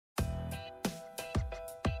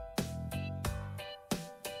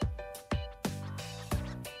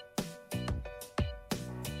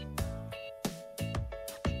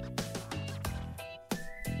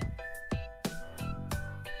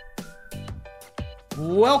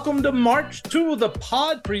Welcome to March 2, the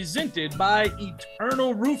pod presented by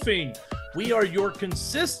Eternal Roofing. We are your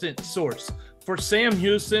consistent source for Sam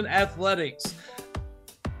Houston Athletics.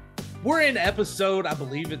 We're in episode, I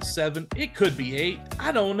believe it's 7. It could be 8.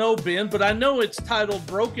 I don't know, Ben, but I know it's titled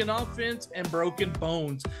Broken Offense and Broken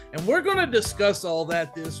Bones. And we're going to discuss all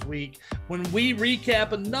that this week when we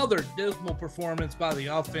recap another dismal performance by the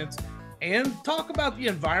offense and talk about the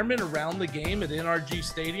environment around the game at NRG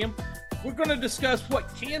Stadium. We're going to discuss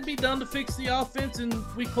what can be done to fix the offense, and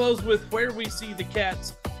we close with where we see the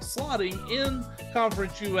Cats slotting in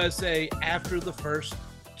Conference USA after the first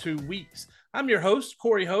 2 weeks. I'm your host,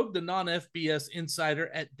 Corey Hogue, the non-FBS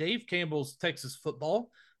insider at Dave Campbell's Texas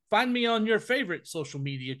Football. Find me on your favorite social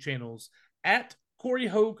media channels at Corey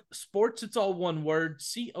Hogue Sports. It's all one word,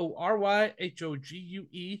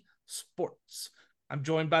 CORYHOGUE Sports. I'm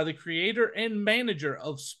joined by the creator and manager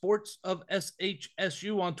of Sports of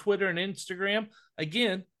SHSU on Twitter and Instagram.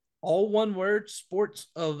 Again, all one word, Sports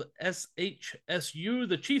of SHSU,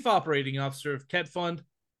 the chief operating officer of Cat Fund.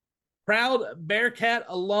 Proud Bearcat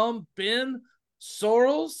alum, Ben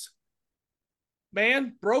Sorrells.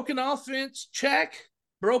 Man, broken offense, check.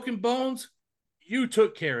 Broken bones, you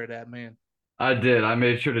took care of that, man. I did. I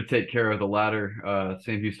made sure to take care of the latter.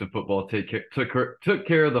 Sam Houston football took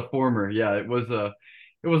care of the former. Yeah, it was a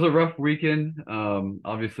rough weekend.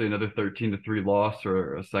 Obviously another 13-3 loss,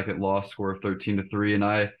 or a second loss score of 13-3, and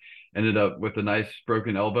I ended up with a nice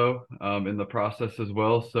broken elbow in the process as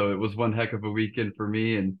well. So it was one heck of a weekend for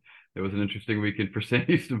me, and it was an interesting weekend for Sam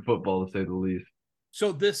Houston football, to say the least.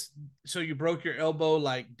 So you broke your elbow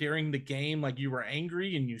like during the game, like you were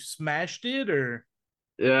angry and you smashed it, or?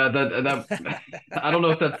 Yeah, that I don't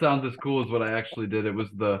know if that sounds as cool as what I actually did. It was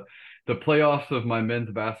the playoffs of my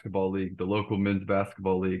men's basketball league, the local men's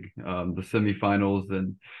basketball league, the semifinals,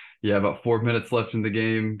 and yeah, about 4 minutes left in the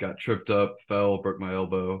game, got tripped up, fell, broke my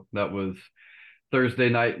elbow. That was Thursday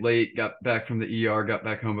night late, got back from the ER, got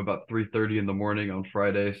back home about 3:30 in the morning on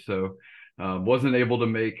Friday. So wasn't able to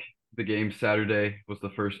make the game Saturday. Was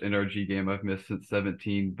the first NRG game I've missed since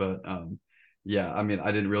 17, but yeah, I mean,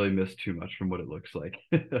 I didn't really miss too much from what it looks like.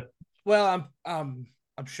 Well, I'm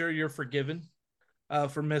sure you're forgiven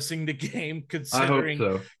for missing the game, I hope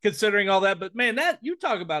so. considering all that. But man, that you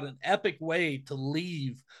talk about an epic way to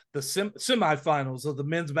leave the semifinals of the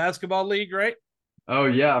men's basketball league, right? Oh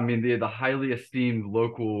yeah, I mean the highly esteemed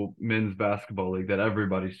local men's basketball league that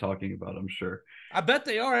everybody's talking about, I'm sure. I bet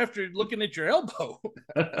they are after looking at your elbow.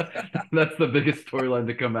 That's the biggest storyline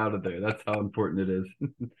to come out of there. That's how important it is.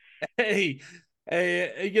 Hey,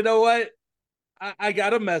 you know what? I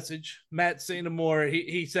got a message. Matt Sanamore,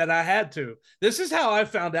 he said I had to. This is how I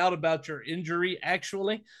found out about your injury,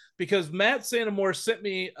 actually, because Matt Sanamore sent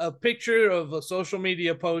me a picture of a social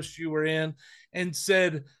media post you were in and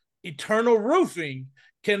said, Eternal Roofing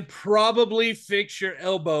can probably fix your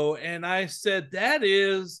elbow. And I said, that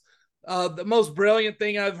is the most brilliant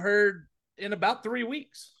thing I've heard in about 3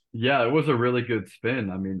 weeks. Yeah, it was a really good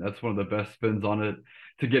spin. I mean, that's one of the best spins on it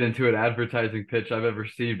to get into an advertising pitch I've ever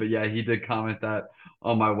seen. But yeah, he did comment that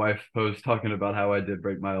on my wife's post talking about how I did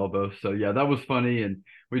break my elbow. So yeah, that was funny. And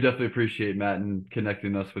we definitely appreciate Matt and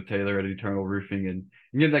connecting us with Taylor at Eternal Roofing and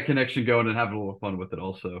getting that connection going and having a little fun with it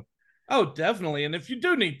also. Oh, definitely. And if you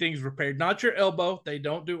do need things repaired, not your elbow, they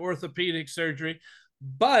don't do orthopedic surgery,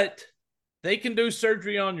 but they can do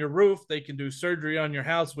surgery on your roof. They can do surgery on your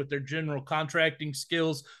house with their general contracting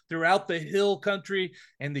skills throughout the Hill Country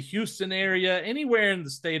and the Houston area, anywhere in the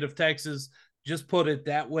state of Texas. Just put it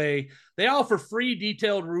that way. They offer free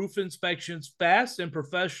detailed roof inspections, fast and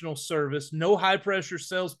professional service, no high pressure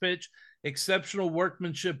sales pitch, exceptional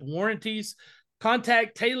workmanship warranties.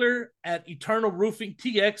 Contact Taylor at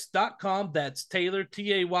eternalroofingtx.com. That's Taylor,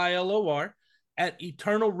 Taylor, at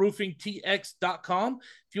eternalroofingtx.com.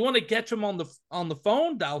 If you want to catch them on the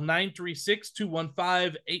phone, dial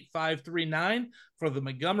 936-215-8539 for the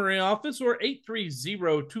Montgomery office, or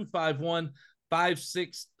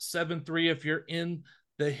 830-251-5673 if you're in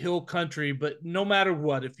the Hill Country. But no matter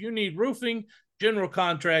what, if you need roofing, general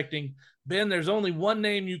contracting, Ben, there's only one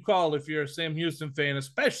name you call if you're a Sam Houston fan,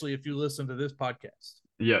 especially if you listen to this podcast.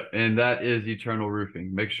 Yeah, and that is Eternal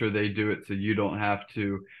Roofing. Make sure they do it so you don't have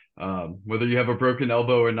to. Whether you have a broken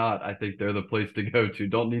elbow or not, I think they're the place to go to.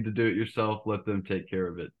 Don't need to do it yourself. Let them take care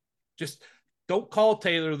of it. Just don't call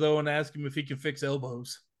Taylor, though, and ask him if he can fix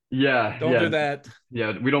elbows. Yeah. Don't do that.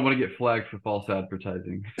 Yeah, we don't want to get flagged for false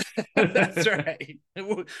advertising. That's right.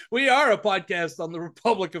 We are a podcast on the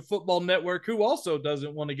Republic of Football Network who also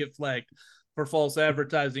doesn't want to get flagged for false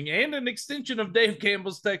advertising, and an extension of Dave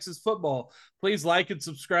Campbell's Texas Football. Please like and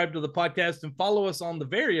subscribe to the podcast and follow us on the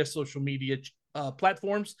various social media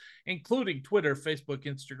platforms, including Twitter, Facebook,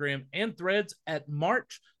 Instagram, and Threads at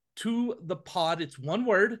March to the Pod. It's one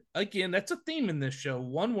word. Again, that's a theme in this show.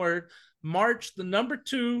 One word. March, the number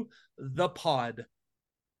 2, the Pod.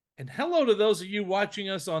 And hello to those of you watching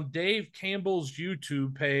us on Dave Campbell's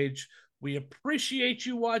YouTube page. We appreciate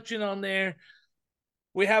you watching on there.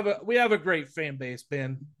 We have a great fan base,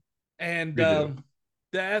 Ben. And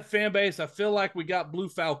that fan base, I feel like we got Blue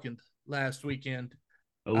Falcon last weekend.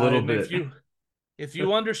 A little bit. If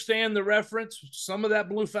you understand the reference, some of that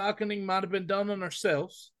Blue Falconing might have been done on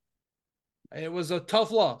ourselves. It was a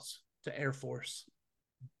tough loss to Air Force.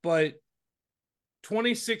 But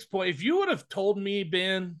 26 points. If you would have told me,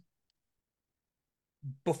 Ben,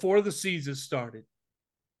 before the season started,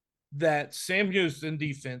 that Sam Houston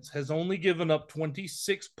defense has only given up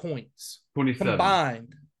 26 points 27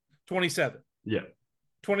 combined. 27. Yeah.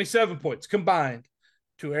 27 points combined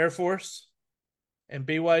to Air Force and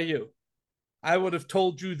BYU, I would have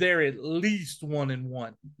told you they're at least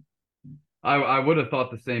 1-1. I would have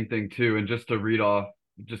thought the same thing too. And just to read off,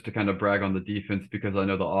 just to kind of brag on the defense, because I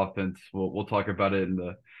know the offense, we'll talk about it in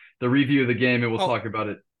the review of the game, and we'll talk about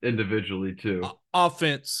it individually too.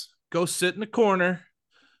 Offense, go sit in the corner.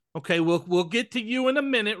 Okay, we'll get to you in a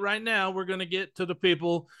minute. Right now, we're going to get to the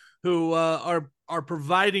people who are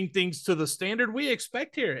providing things to the standard we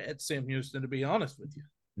expect here at Sam Houston, to be honest with you.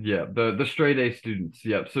 Yeah, the straight A students.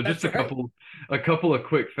 Yep. So just a couple of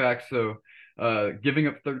quick facts. So giving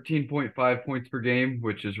up 13.5 points per game,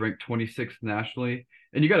 which is ranked 26th nationally.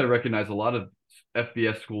 And you got to recognize a lot of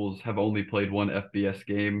FBS schools have only played one FBS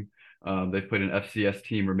game. They've played an FCS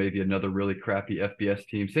team or maybe another really crappy FBS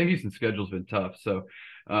team. Sam Houston's schedule's been tough. So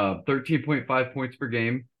 13.5 points per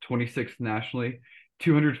game, 26th nationally,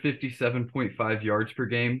 257.5 yards per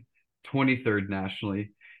game, 23rd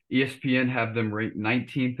nationally. ESPN have them ranked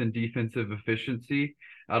 19th in defensive efficiency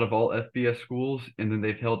out of all FBS schools, and then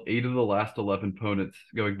they've held 8 of the last 11 opponents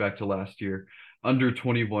going back to last year under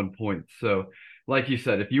 21 points. So, like you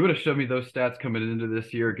said, if you would have shown me those stats coming into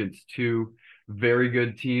this year against 2 very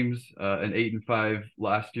good teams, an 8-5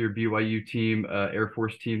 last year BYU team, Air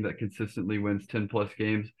Force team that consistently wins 10+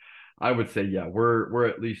 games, I would say, yeah, we're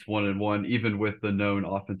at least 1-1, even with the known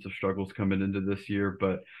offensive struggles coming into this year.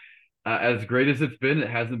 But as great as it's been, it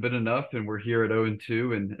hasn't been enough, and we're here at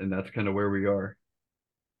 0-2, and that's kind of where we are.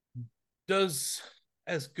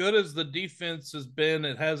 As good as the defense has been,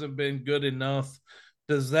 it hasn't been good enough.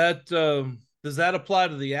 Does that apply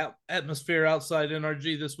to the atmosphere outside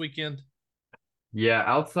NRG this weekend? Yeah,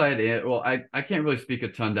 outside. Well, I can't really speak a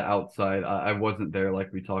ton to outside. I wasn't there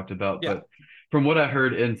like we talked about, but from what I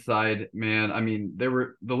heard inside, man, I mean,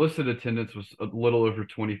 the listed attendance was a little over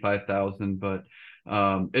 25,000, but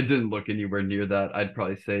it didn't look anywhere near that. I'd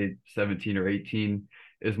probably say 17 or 18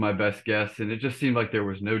 is my best guess. And it just seemed like there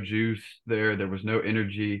was no juice there. There was no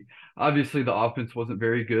energy. Obviously, the offense wasn't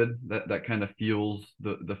very good. That kind of fuels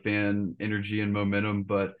the fan energy and momentum.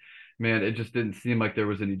 But, man, it just didn't seem like there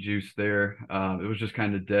was any juice there. It was just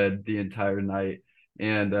kind of dead the entire night.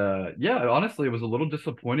 And, yeah, honestly, it was a little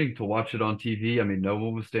disappointing to watch it on TV. I mean, no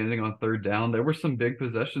one was standing on third down. There were some big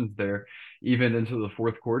possessions there, even into the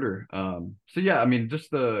fourth quarter. So, yeah, I mean, just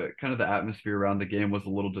the kind of the atmosphere around the game was a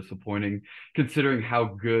little disappointing, considering how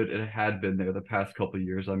good it had been there the past couple of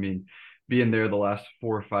years. I mean, being there the last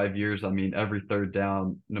 4 or 5 years, I mean, every third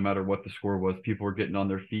down, no matter what the score was, people were getting on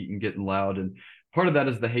their feet and getting loud. And part of that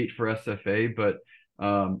is the hate for SFA, but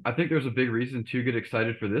I think there's a big reason to get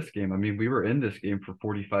excited for this game. I mean, we were in this game for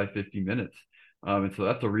 45, 50 minutes. And so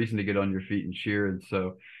that's a reason to get on your feet and cheer. And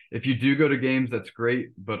so if you do go to games, that's great,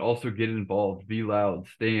 but also get involved, be loud,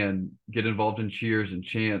 stand, get involved in cheers and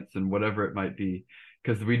chants and whatever it might be,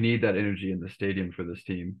 because we need that energy in the stadium for this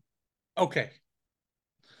team. Okay.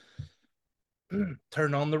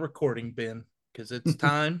 Turn on the recording, Ben, because it's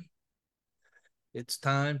time. It's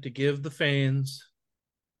time to give the fans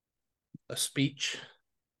a speech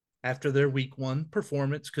after their week 1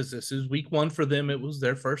 performance, because this is week 1 for them. It was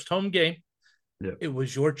their first home game. Yep. It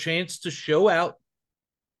was your chance to show out,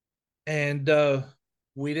 and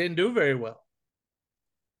we didn't do very well.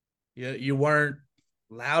 You weren't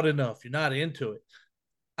loud enough. You're not into it.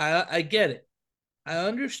 I get it. I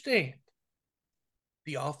understand.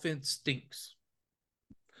 The offense stinks.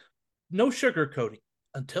 No sugarcoating.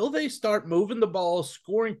 Until they start moving the ball,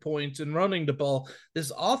 scoring points, and running the ball,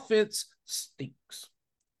 this offense stinks.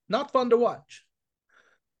 Not fun to watch.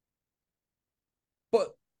 But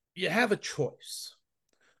you have a choice.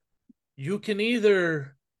 You can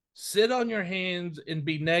either sit on your hands and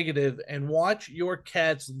be negative and watch your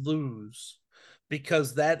Cats lose,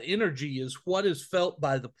 because that energy is what is felt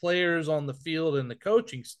by the players on the field and the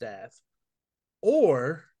coaching staff,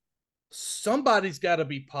 or Somebody's got to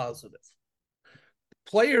be positive.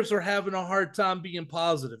 Players are having a hard time being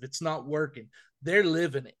positive. It's not working. They're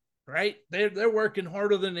living it, right? They're working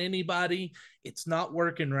harder than anybody. It's not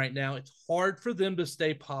working right now. It's hard for them to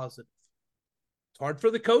stay positive. It's hard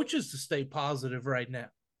for the coaches to stay positive right now.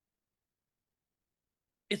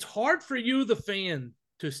 It's hard for you, the fan,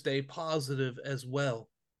 to stay positive as well.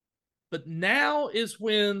 But now is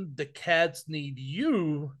when the Cats need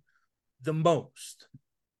you the most.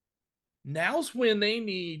 Now's when they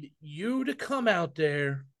need you to come out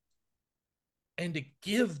there and to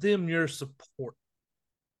give them your support.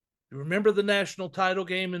 You remember the national title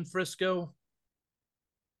game in Frisco?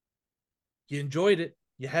 You enjoyed it.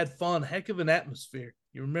 You had fun. Heck of an atmosphere.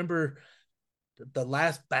 You remember the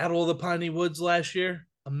last Battle of the Piney Woods last year?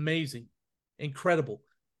 Amazing. Incredible.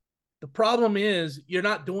 The problem is you're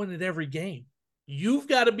not doing it every game. You've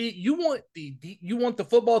got to be, you want the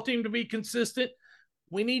football team to be consistent.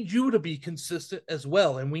 We need you to be consistent as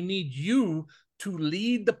well. And we need you to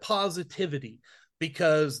lead the positivity,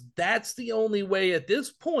 because that's the only way at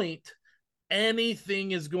this point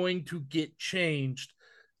anything is going to get changed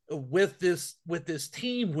with this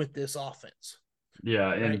team, with this offense.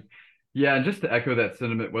 Yeah, and right? Yeah, just to echo that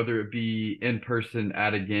sentiment, whether it be in person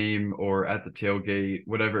at a game or at the tailgate,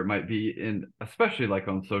 whatever it might be, and especially like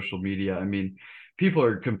on social media, I mean, people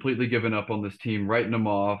are completely giving up on this team, writing them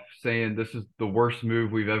off, saying this is the worst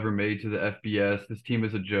move we've ever made to the FBS. This team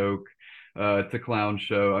is a joke. It's a clown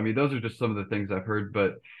show. I mean, those are just some of the things I've heard.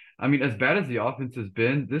 But I mean, as bad as the offense has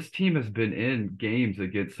been, this team has been in games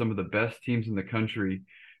against some of the best teams in the country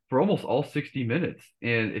for almost all 60 minutes.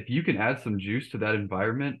 And if you can add some juice to that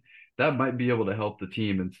environment, that might be able to help the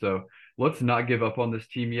team. And so let's not give up on this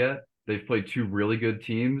team yet. They've played two really good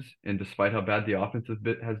teams, and despite how bad the offense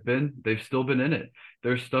has been, they've still been in it.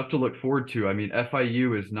 There's stuff to look forward to. I mean,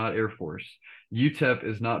 FIU is not Air Force. UTEP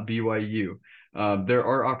is not BYU. There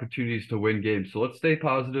are opportunities to win games. So let's stay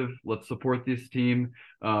positive. Let's support this team.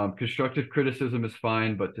 Constructive criticism is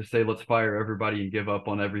fine, but to say let's fire everybody and give up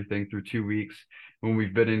on everything through 2 weeks when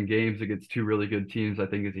we've been in games against two really good teams, I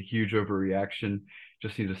think is a huge overreaction.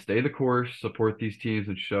 Just need to stay the course, support these teams,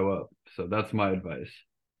 and show up. So that's my advice.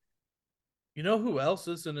 You know who else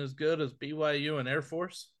isn't as good as BYU and Air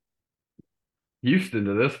Force? Houston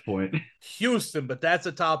to this point. Houston, but that's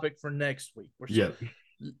a topic for next week.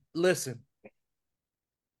 Listen,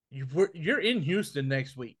 you're in Houston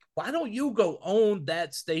next week. Why don't you go own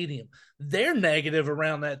that stadium? They're negative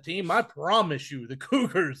around that team. I promise you, the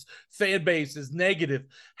Cougars fan base is negative.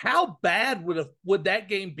 How bad would that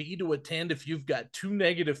game be to attend if you've got two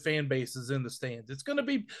negative fan bases in the stands? It's going to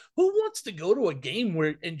be, who wants to go to a game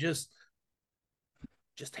where and just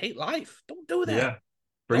hate life? Don't do that. Yeah.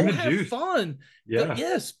 Bring Go the have juice. fun. Yeah.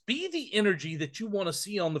 Yes, be the energy that you want to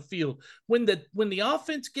see on the field. When the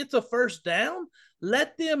offense gets a first down,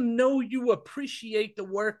 let them know you appreciate the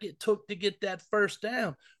work it took to get that first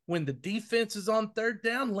down. When the defense is on third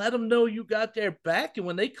down, let them know you got their back. And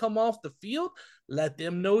when they come off the field, let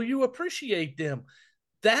them know you appreciate them.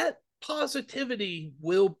 That positivity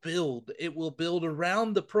will build. It will build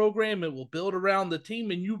around the program. It will build around the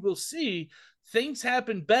team, and you will see things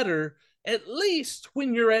happen better, at least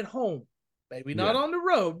when you're at home. Maybe not on the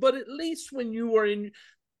road, but at least when you are in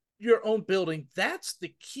your own building. That's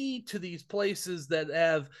the key to these places that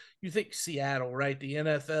have, you think Seattle, right? The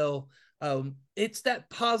NFL. It's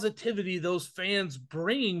that positivity those fans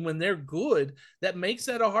bring when they're good that makes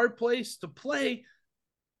that a hard place to play.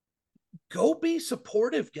 Go be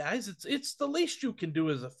supportive, guys. It's the least you can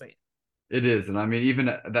do as a fan. It is. And I mean, even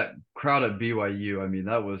that crowd at BYU, I mean,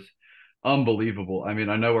 that was unbelievable. I mean,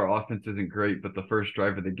 I know our offense isn't great, but the first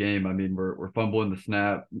drive of the game, I mean, we're fumbling the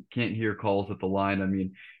snap, can't hear calls at the line. I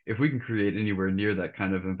mean, if we can create anywhere near that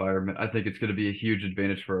kind of environment, I think it's going to be a huge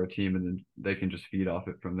advantage for our team, and then they can just feed off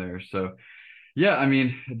it from there. So, yeah, I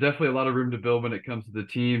mean, definitely a lot of room to build when it comes to the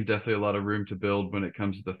team, definitely a lot of room to build when it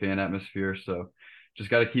comes to the fan atmosphere. So,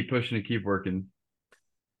 just got to keep pushing and keep working.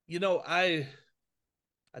 You know, I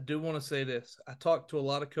do want to say this. I talked to a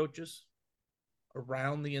lot of coaches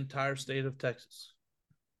around the entire state of Texas.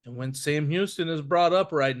 And when Sam Houston is brought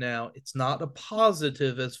up right now, it's not a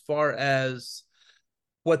positive as far as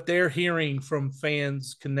what they're hearing from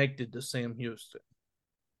fans connected to Sam Houston.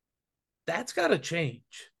 That's got to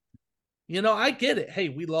change. You know, I get it. Hey,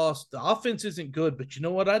 we lost. The offense isn't good, but you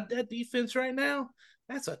know what? That defense right now,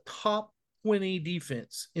 that's a top 20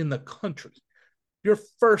 defense in the country. Your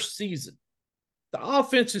first season. The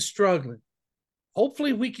offense is struggling.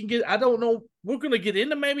 Hopefully we can get, I don't know, we're going to get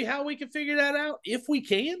into maybe how we can figure that out if we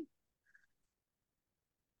can.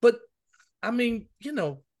 But, I mean, you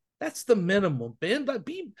know, that's the minimum, Ben. But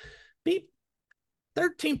be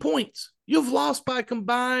 13 points. You've lost by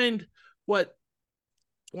combined, what,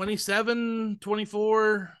 27,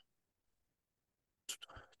 24,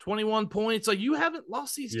 21 points. Like, you haven't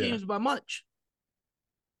lost these Yeah. games by much.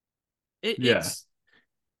 Yeah.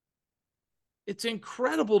 It's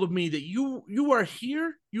incredible to me that you are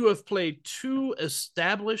here. You have played two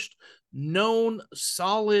established, known,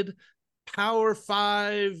 solid Power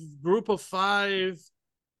Five, Group of Five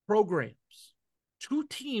programs. Two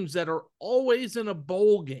teams that are always in a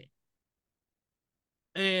bowl game.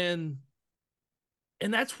 And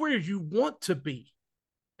that's where you want to be.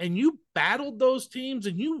 And you battled those teams,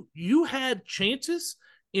 and you had chances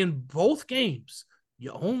in both games.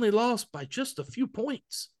 You only lost by just a few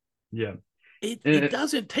points. Yeah. It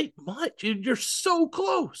doesn't take much. You're so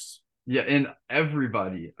close. Yeah, and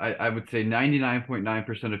everybody, I would say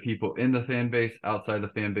 99.9% of people in the fan base, outside the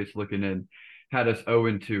fan base looking in, had us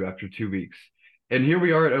 0-2 after 2 weeks. And here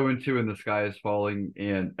we are at 0-2, and the sky is falling,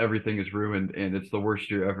 and everything is ruined, and it's the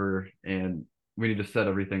worst year ever, and we need to set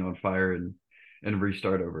everything on fire and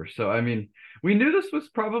restart over. So, I mean, we knew this was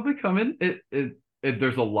probably coming.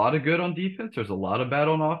 There's a lot of good on defense. There's a lot of bad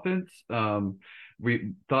on offense.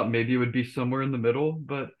 We thought maybe it would be somewhere in the middle,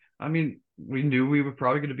 but I mean, we knew we were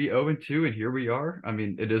probably going to be 0-2, and here we are. I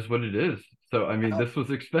mean, it is what it is. So, I mean, this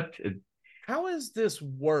was expected. How is this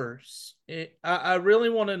worse? I really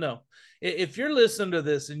want to know. If you're listening to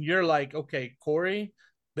this and you're like, okay, Corey,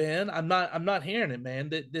 Ben, I'm not hearing it,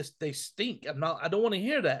 man. They stink. I don't want to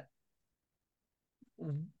hear that.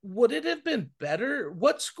 Would it have been better?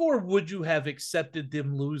 What score would you have accepted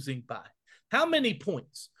them losing by? How many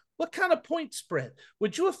points? What kind of point spread?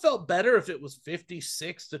 Would you have felt better if it was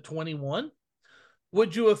 56-21?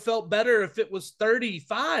 Would you have felt better if it was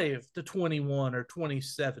 35-21 or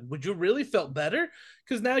 27? Would you really felt better?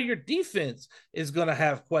 Because now your defense is going to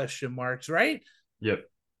have question marks, right? Yep.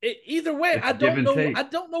 Either way, It's I don't know. take. I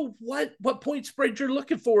don't know what point spread you're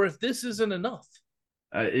looking for if this isn't enough.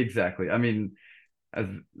 Exactly. I mean, as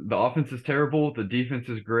the offense is terrible, the defense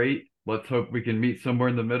is great. Let's hope we can meet somewhere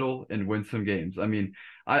in the middle and win some games. I mean,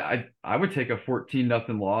 I would take a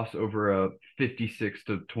 14-0 loss over a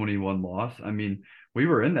 56-21 loss. I mean, we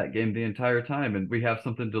were in that game the entire time, and we have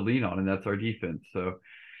something to lean on, and that's our defense. So,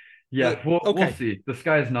 yeah, we'll see. The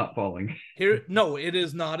sky is not falling. No, it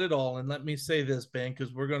is not at all. And let me say this, Ben,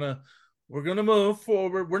 because we're gonna move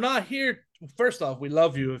forward. We're not here. First off, we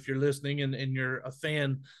love you if you're listening and you're a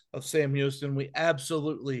fan of Sam Houston. We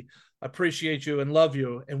absolutely appreciate you and love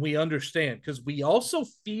you, and we understand because we also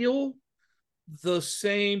feel the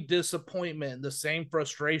same disappointment, the same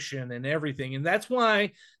frustration and everything. And that's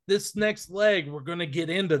why this next leg, we're going to get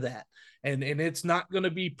into that. And it's not going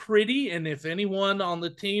to be pretty. And if anyone on the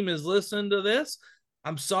team is listening to this,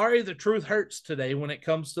 I'm sorry, the truth hurts today when it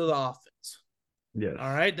comes to the offense. Yes.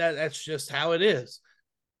 All right. That's just how it is.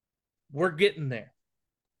 We're getting there.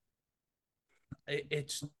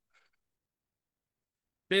 It's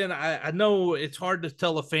Ben, I know it's hard to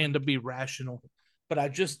tell a fan to be rational, but I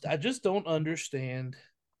just don't understand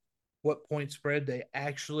what point spread they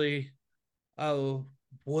actually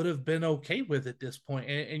would have been okay with at this point.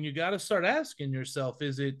 And you got to start asking yourself,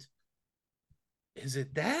 is it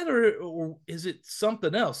that or is it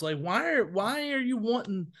something else? Like, why are you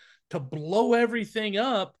wanting to blow everything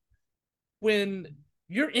up when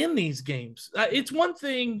you're in these games? It's one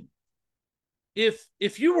thing if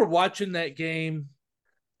you were watching that game.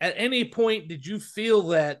 At any point, did you feel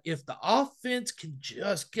that if the offense can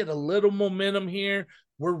just get a little momentum here,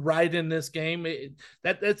 we're right in this game?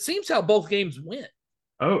 That seems how both games went.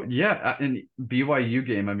 Oh, yeah. In BYU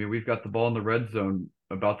game, I mean, we've got the ball in the red zone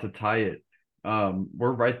about to tie it.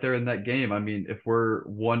 We're right there in that game. I mean, if we're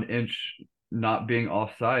 1 inch not being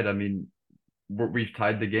offside, I mean, we've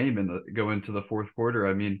tied the game and go into the fourth quarter.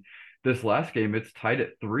 I mean, this last game, it's tied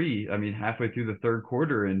at 3. I mean, halfway through the third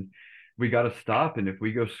quarter, and we got to stop. And if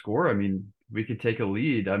we go score, I mean, we could take a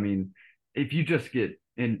lead. I mean, if you just get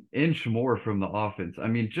an inch more from the offense, I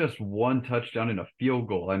mean, just one touchdown and a field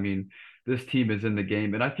goal, I mean, this team is in the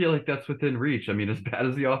game. And I feel like that's within reach. I mean, as bad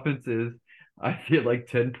as the offense is, I feel like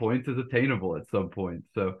 10 points is attainable at some point.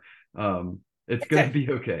 So it's going to be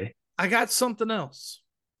okay. I got something else.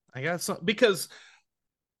 Because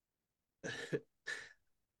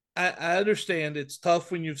I understand it's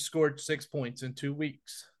tough when you've scored 6 points in 2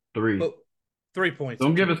 weeks. 3. But 3 points.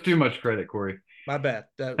 Don't give us too much credit, Corey. My bad.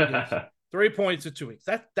 Yes. 3 points in 2 weeks.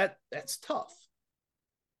 That's tough.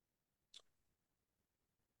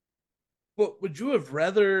 But would you have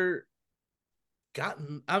rather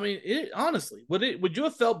gotten? I mean, honestly, would you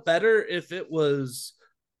have felt better if it was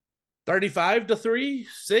 35-3,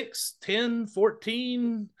 6, 10,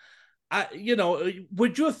 14?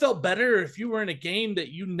 would you have felt better if you were in a game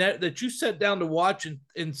that that you sat down to watch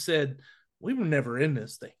and said, we were never in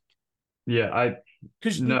this thing? Yeah,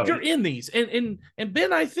 Because no. you're in these, and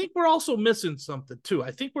Ben, I think we're also missing something too.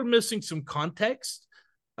 I think we're missing some context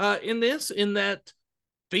in this, in that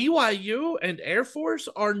BYU and Air Force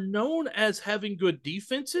are known as having good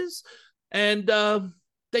defenses, and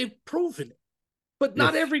they've proven it. But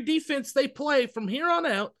not It's every defense they play from here on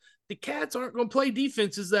out, the Cats aren't going to play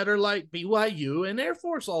defenses that are like BYU and Air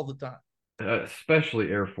Force all the time.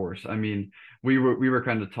 especially Air Force. I mean, we were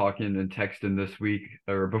kind of talking and texting this week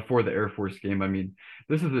or before the Air Force game. I mean,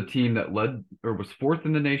 this is a team that led or was fourth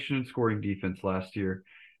in the nation in scoring defense last year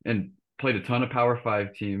and played a ton of Power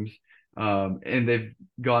Five teams. And they've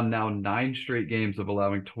gone now 9 straight games of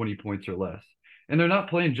allowing 20 points or less. And they're not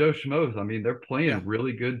playing Joe Schmoes. I mean, they're Yeah. playing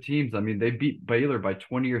really good teams. I mean, they beat Baylor by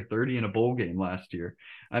 20 or 30 in a bowl game last year.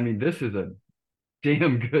 I mean, this is a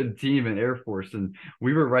damn good team in Air Force, and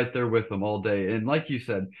we were right there with them all day. And like you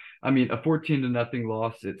said, I mean, a 14-0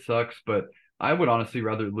 loss, it sucks, but I would honestly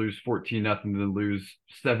rather lose 14-0 than lose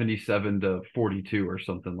 77-42 or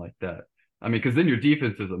something like that. I mean, because then your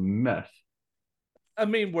defense is a mess. I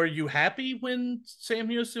mean, were you happy when Sam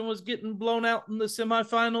Houston was getting blown out in the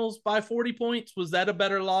semifinals by 40 points? Was that a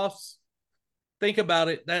better loss? Think about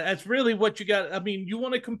it. That's really what you got. I mean, you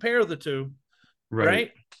want to compare the two, Right.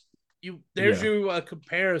 right? There's Yeah. your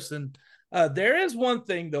comparison. There is one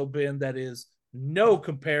thing though, Ben, that is no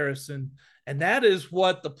comparison, and that is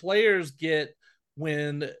what the players get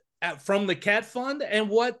from the Cat Fund, and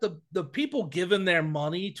what the people giving their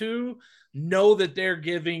money to know that they're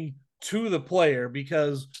giving to the player,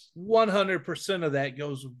 because 100% of that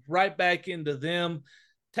goes right back into them.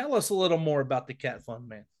 Tell us a little more about the Cat Fund,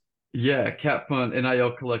 man. Yeah, Cat Fund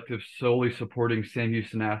NIL Collective solely supporting Sam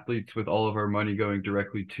Houston athletes, with all of our money going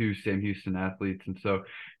directly to Sam Houston athletes. And so,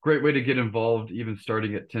 great way to get involved, even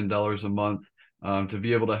starting at $10 a month, to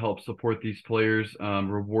be able to help support these players,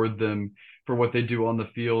 reward them for what they do on the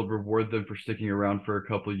field, reward them for sticking around for a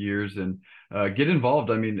couple of years, and get involved.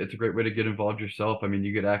 I mean, it's a great way to get involved yourself. I mean,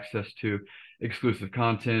 you get access to exclusive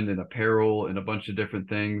content and apparel and a bunch of different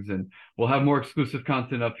things. And we'll have more exclusive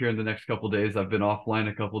content up here in the next couple of days. I've been offline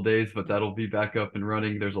a couple of days, but that'll be back up and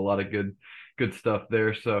running. There's a lot of good stuff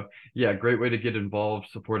there. So yeah, great way to get involved,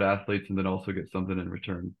 support athletes, and then also get something in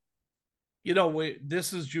return.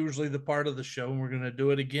 This is usually the part of the show, and we're going to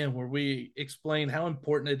do it again, where we explain how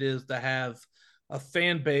important it is to have a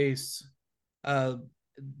fan base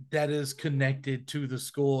that is connected to the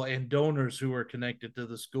school, and donors who are connected to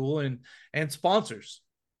the school, and sponsors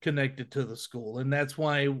connected to the school. And that's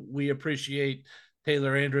why we appreciate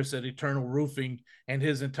Taylor Andrus at Eternal Roofing and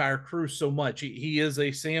his entire crew so much. He is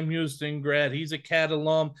a Sam Houston grad. He's a Cat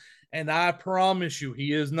alum. And I promise you,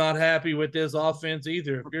 he is not happy with this offense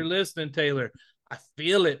either. If you're listening, Taylor, I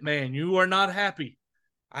feel it, man. You are not happy.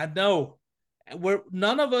 I know.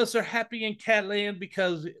 None of us are happy in Catland,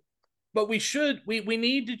 but we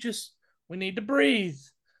need to breathe.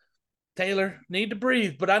 Taylor, need to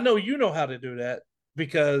breathe. But I know you know how to do that,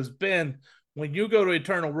 because Ben, when you go to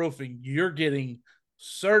Eternal Roofing, you're getting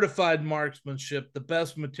certified marksmanship, the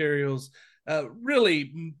best materials,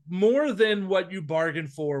 really more than what you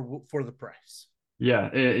bargained for the price.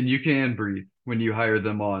 Yeah, and you can breathe when you hire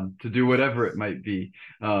them on to do whatever it might be.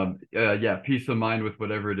 Yeah, peace of mind with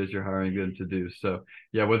whatever it is you're hiring them to do. So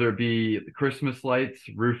yeah, whether it be Christmas lights,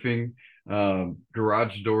 roofing,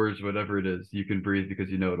 garage doors, whatever it is, you can breathe, because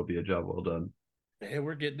you know it'll be a job well done. Hey,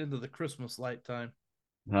 we're getting into the Christmas light time.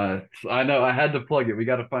 I know, I had to plug it. We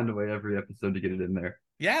got to find a way every episode to get it in there.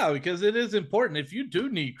 Yeah, because it is important. If you do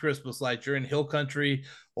need Christmas lights, you're in Hill Country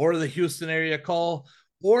or the Houston area, call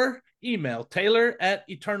or email Taylor at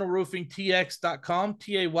eternalroofingtx.com,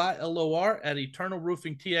 TAYLOR at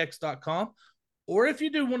eternalroofingtx.com. Or if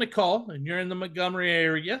you do want to call and you're in the Montgomery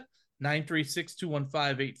area,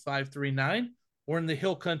 936-215-8539, or in the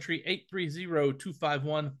Hill Country,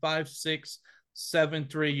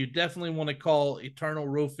 830-251-5673. You definitely want to call Eternal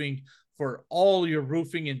Roofing for all your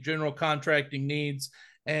roofing and general contracting needs,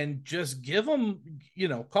 and just give them,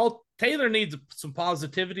 call. Taylor needs some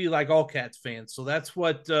positivity, like all Cats fans. So that's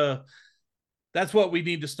what we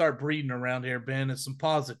need to start breeding around here, Ben, is some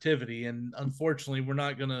positivity. And unfortunately, we're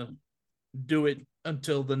not going to do it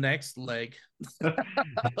until the next leg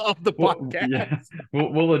of the podcast. Yeah,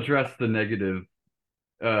 we'll address the negative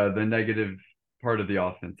part of the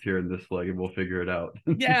offense here in this leg, and we'll figure it out.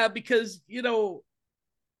 Yeah, because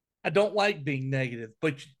I don't like being negative,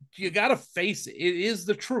 but you got to face it. It is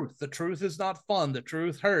the truth. The truth is not fun. The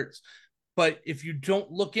truth hurts. But if you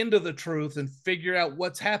don't look into the truth and figure out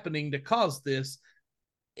what's happening to cause this,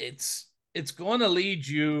 it's going to lead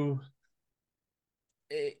you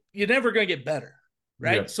you're never going to get better,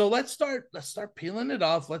 right? Yeah. So let's start peeling it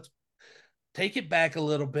off. Let's take it back a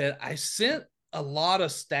little bit. I sent a lot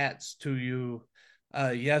of stats to you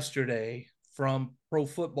yesterday from Pro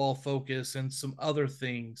Football Focus and some other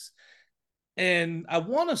things. And I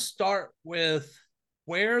want to start with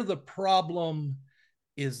where the problem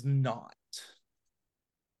is not.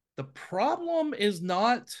 The problem is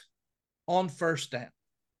not on first down.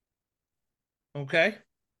 Okay?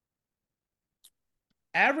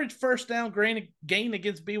 Average first down gain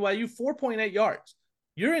against BYU, 4.8 yards.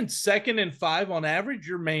 You're in 2nd and 5 on average,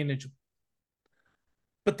 you're manageable.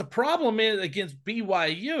 But the problem is against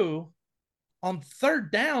BYU on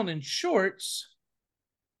 3rd down and shorts,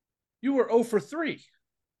 you were 0 for 3.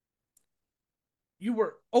 You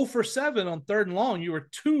were 0 for 7 on 3rd and long. You were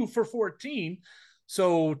 2 for 14.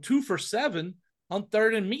 So 2 for 7 on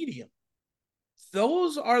 3rd and medium.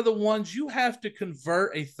 Those are the ones you have to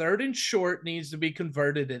convert. A 3rd and short needs to be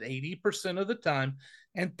converted at 80% of the time,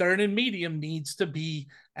 and 3rd and medium needs to be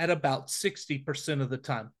at about 60% of the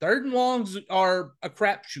time. 3rd and longs are a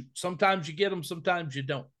crapshoot. Sometimes you get them, sometimes you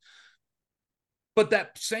don't. But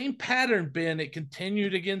that same pattern, Ben, it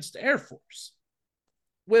continued against Air Force.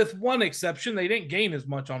 With one exception, they didn't gain as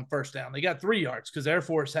much on first down. They got 3 yards because Air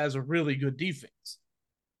Force has a really good defense.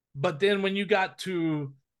 But then when you got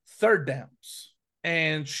to 3rd downs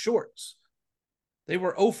and shorts, they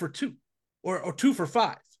were 0 for 2 or 2 for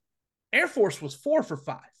 5. Air Force was 4 for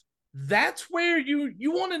 5. That's where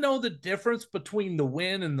you want to know the difference between the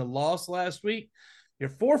win and the loss last week. You're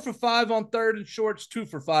 4 for 5 on 3rd and shorts, 2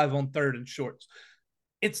 for 5 on 3rd and shorts.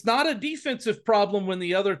 It's not a defensive problem when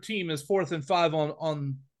the other team is 4th and 5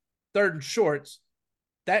 on 3rd and shorts.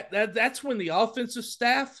 That's when the offensive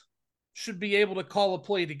staff should be able to call a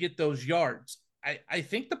play to get those yards. I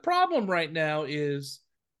think the problem right now is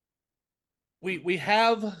we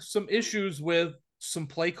have some issues with some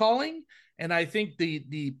play calling, and I think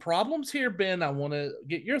the problems here, Ben, I want to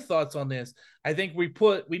get your thoughts on this. I think we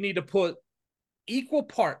need to put equal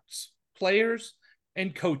parts players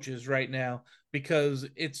and coaches right now, because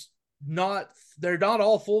they're not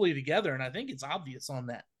all fully together, and I think it's obvious on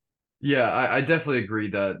that. Yeah, I definitely agree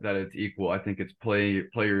that it's equal. I think it's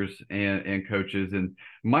players and coaches. And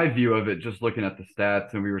my view of it, just looking at the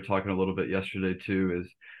stats, and we were talking a little bit yesterday too,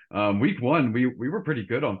 is week 1 we were pretty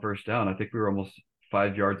good on first down. I think we were almost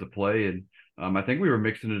 5 yards of play, and I think we were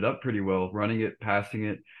mixing it up pretty well, running it, passing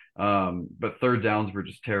it. But 3rd downs were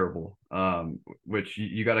just terrible, which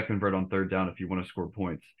you got to convert on 3rd down if you want to score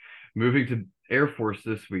points. Moving to Air Force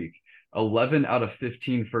this week, 11 out of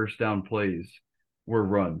 15 first down plays were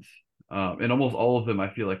runs. And almost all of them, I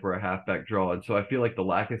feel like, were a halfback draw. And so I feel like the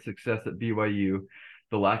lack of success at BYU,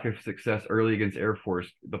 the lack of success early against Air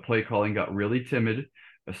Force, the play calling got really timid,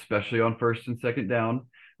 especially on 1st and 2nd down.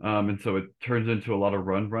 And so it turns into a lot of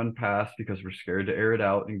run, pass, because we're scared to air it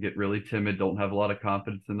out and get really timid, don't have a lot of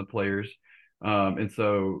confidence in the players. And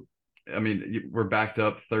so, I mean, we're backed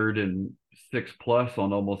up 3rd and 6+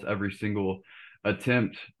 on almost every single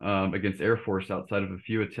attempt against Air Force outside of a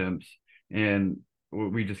few attempts. And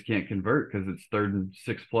we just can't convert because it's 3rd and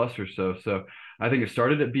 6+ or so. So I think it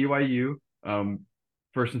started at BYU.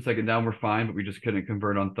 1st and 2nd down were fine, but we just couldn't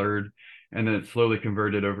convert on 3rd. And then it slowly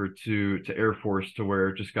converted over to Air Force, to where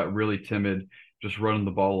it just got really timid, just running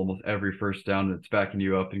the ball almost every first down, and it's backing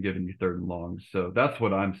you up and giving you 3rd and long. So that's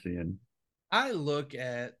what I'm seeing. I look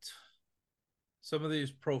at some of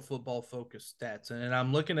these Pro Football Focus stats, and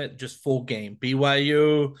I'm looking at just full game,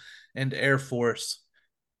 BYU and Air Force.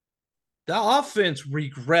 The offense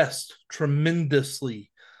regressed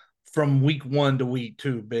tremendously from week 1 to week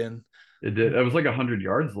 2, Ben. It did. It was like 100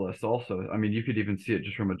 yards less also. I mean, you could even see it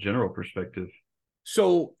just from a general perspective.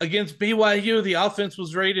 So against BYU, the offense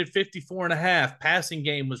was rated 54.5. Passing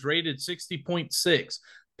game was rated 60.6.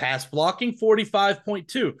 Pass blocking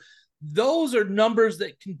 45.2. Those are numbers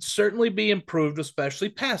that can certainly be improved, especially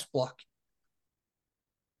pass blocking.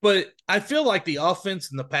 But I feel like the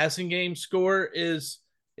offense and the passing game score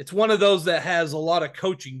it's one of those that has a lot of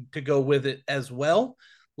coaching to go with it as well.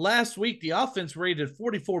 Last week, the offense rated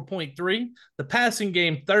 44.3, the passing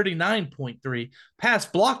game 39.3. Pass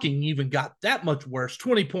blocking even got that much worse,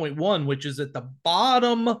 20.1, which is at the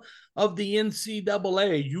bottom of the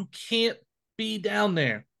NCAA. You can't be down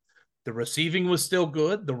there. The receiving was still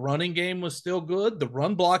good. The running game was still good. The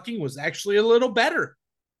run blocking was actually a little better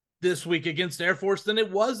this week against Air Force than it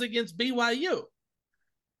was against BYU.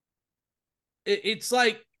 It's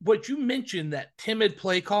like what you mentioned, that timid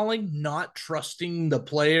play calling, not trusting the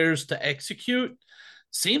players to execute.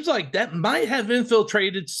 Seems like that might have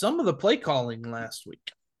infiltrated some of the play calling last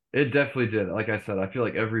week. It definitely did. Like I said, I feel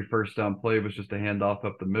like every first down play was just a handoff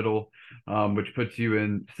up the middle, which puts you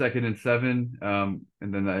in 2nd and 7, and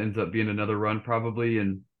then that ends up being another run probably,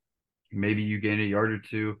 and maybe you gain a yard or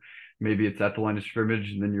two. Maybe it's at the line of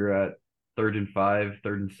scrimmage, and then you're at 3rd and 5,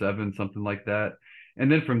 3rd and 7, something like that.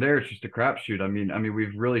 And then from there, it's just a crapshoot. I mean,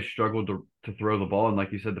 we've really struggled to throw the ball, and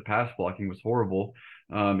like you said, the pass blocking was horrible.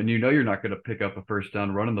 And you're not going to pick up a first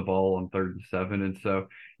down running the ball on 3rd and 7, and so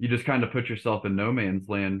you just kind of put yourself in no man's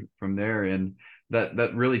land from there. And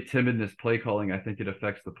that really timidness play calling, I think it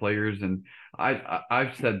affects the players. And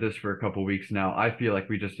I've said this for a couple weeks now. I feel like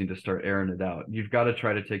we just need to start airing it out. You've got to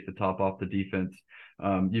try to take the top off the defense.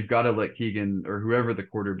 You've got to let Keegan or whoever the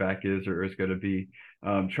quarterback is or is going to be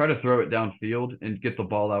try to throw it downfield and get the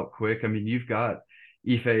ball out quick. I mean, you've got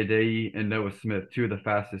Ife Adeyi and Noah Smith, two of the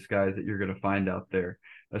fastest guys that you're going to find out there,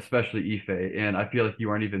 especially Ife. And I feel like you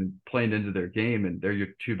aren't even playing into their game, and they're your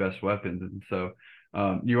two best weapons. And so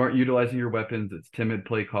you aren't utilizing your weapons. It's timid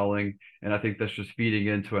play calling, and I think that's just feeding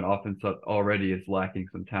into an offense that already is lacking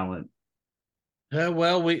some talent.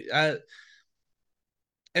 Well,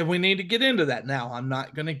 and we need to get into that now. I'm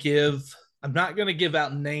not going to give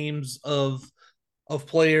out names of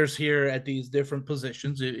players here at these different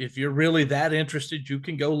positions. If you're really that interested, you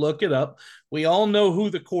can go look it up. We all know who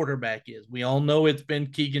the quarterback is. We all know it's been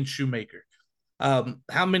Keegan Shoemaker.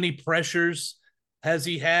 How many pressures has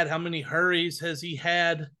he had? How many hurries has he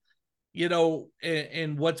had?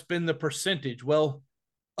 And what's been the percentage? Well,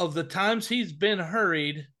 of the times he's been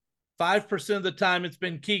hurried, 5% of the time it's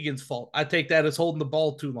been Keegan's fault. I take that as holding the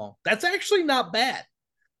ball too long. That's actually not bad.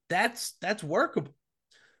 That's workable.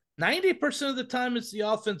 90% of the time it's the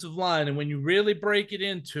offensive line. And when you really break it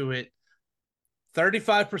into it,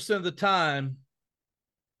 35% of the time,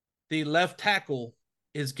 the left tackle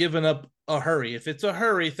is giving up a hurry. If it's a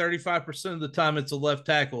hurry, 35% of the time it's a left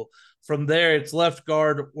tackle. From there, it's left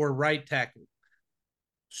guard or right tackle.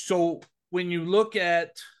 So when you look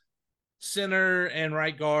at center and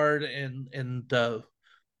right guard, and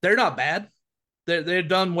they're not bad. They're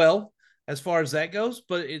done well as far as that goes,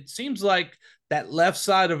 but it seems like that left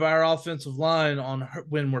side of our offensive line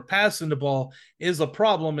when we're passing the ball is a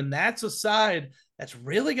problem, and that's a side that's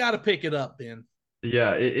really got to pick it up, Ben.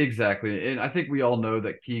 Yeah, exactly. And I think we all know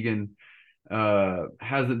that Keegan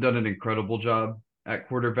hasn't done an incredible job at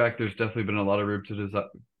quarterback. There's definitely been a lot of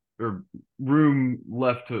room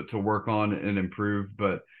left to work on and improve.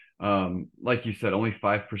 But like you said, only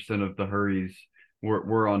 5% of the hurries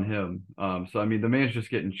were on him. So I mean, the man's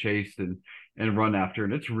just getting chased and run after,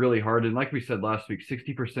 and it's really hard. And like we said last week,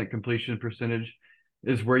 60% completion percentage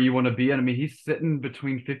is where you want to be. And I mean, he's sitting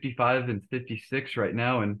between 55 and 56 right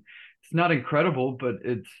now, and it's not incredible, but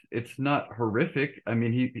it's not horrific. I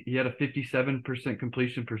mean, he had a 57%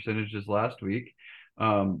 completion percentage this last week,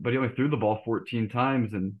 but he only threw the ball 14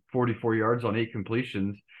 times and 44 yards on 8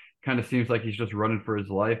 completions. Kind of seems like he's just running for his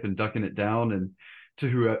life and ducking it down and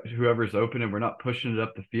to whoever's open, and we're not pushing it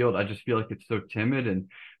up the field. I just feel like it's so timid, and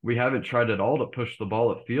we haven't tried at all to push the ball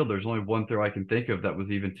up field. There's only one throw I can think of that was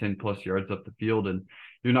even 10 plus yards up the field, and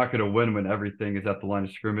you're not going to win when everything is at the line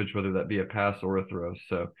of scrimmage, whether that be a pass or a throw.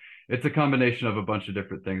 So it's a combination of a bunch of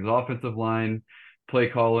different things: offensive line, play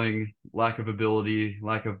calling, lack of ability,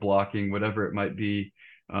 lack of blocking, whatever it might be.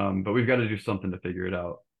 But we've got to do something to figure it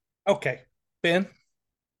out. Okay, Ben,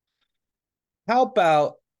 how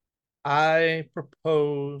about I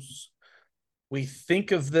propose we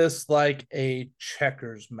think of this like a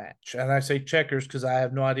checkers match. And I say checkers because I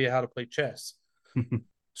have no idea how to play chess.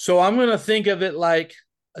 So I'm going to think of it like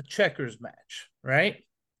a checkers match, right?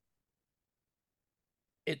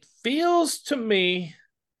 It feels to me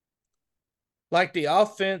like the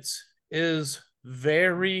offense is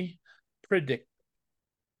very predictable.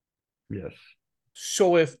 Yes.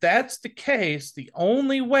 So if that's the case, the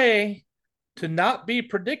only way to not be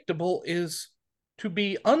predictable is to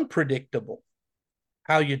be unpredictable.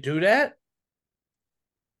 How you do that?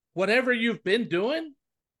 Whatever you've been doing,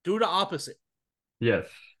 do the opposite. Yes.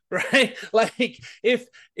 Right? Like if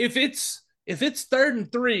it's 3rd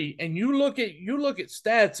and 3 and you look at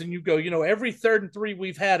stats and you go, every 3rd and 3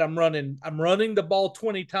 we've had, I'm running the ball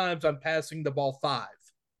 20 times, I'm passing the ball 5.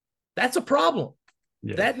 That's a problem.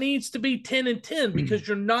 Yes. That needs to be 10 and 10 because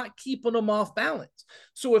you're not keeping them off balance.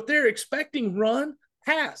 So if they're expecting run,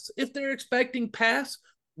 pass. If they're expecting pass,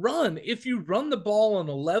 run. If you run the ball on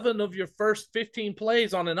 11 of your first 15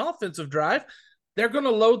 plays on an offensive drive, they're going to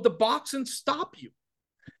load the box and stop you.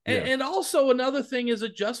 Yeah. And also another thing is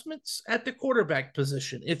adjustments at the quarterback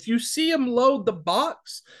position. If you see him load the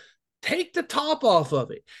box, take the top off of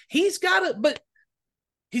it. He's got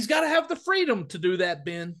to have the freedom to do that,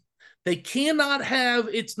 Ben. They cannot have,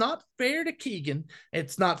 it's not fair to Keegan.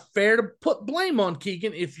 It's not fair to put blame on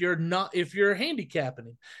Keegan if you're handicapping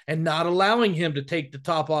him and not allowing him to take the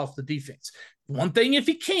top off the defense. One thing, if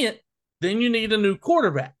he can't, then you need a new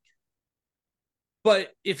quarterback.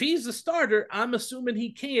 But if he's the starter, I'm assuming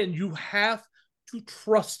he can. You have to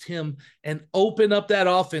trust him and open up that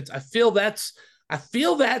offense. I feel that's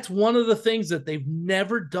one of the things that they've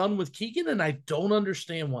never done with Keegan, and I don't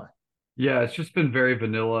understand why. Yeah, it's just been very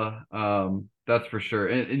vanilla. That's for sure.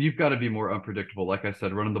 And you've got to be more unpredictable. Like I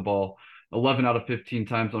said, running the ball 11 out of 15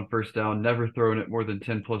 times on first down, never throwing it more than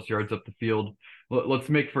 10 plus yards up the field. Let's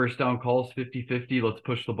make first down calls 50-50. Let's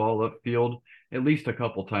push the ball upfield at least a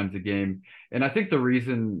couple times a game. And I think the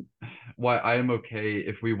reason why I am okay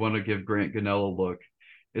if we want to give Grant Gunnell a look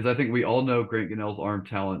is I think we all know Grant Gunnell's arm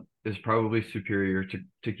talent is probably superior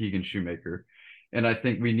to Keegan Shoemaker. And I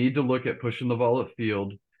think we need to look at pushing the ball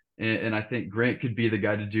upfield. And I think Grant could be the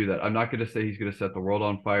guy to do that. I'm not going to say he's going to set the world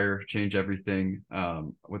on fire, change everything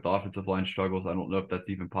with the offensive line struggles. I don't know if that's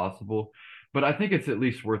even possible, but I think it's at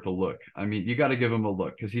least worth a look. I mean, you got to give him a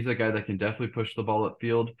look because he's a guy that can definitely push the ball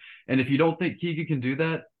upfield. And if you don't think Keegan can do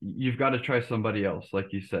that, you've got to try somebody else.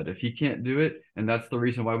 Like you said, if he can't do it, and that's the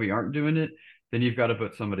reason why we aren't doing it, then you've got to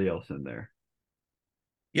put somebody else in there.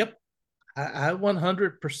 Yep. I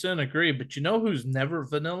 100% agree. But you know who's never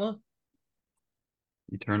vanilla?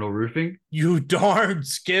 Eternal Roofing. You darn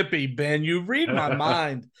Skippy, Ben. You read my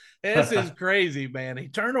mind. This is crazy, man.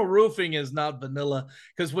 Eternal Roofing is not vanilla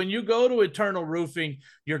because when you go to Eternal Roofing,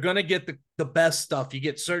 you're going to get the best stuff. You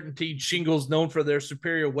get CertainTeed shingles known for their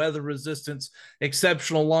superior weather resistance,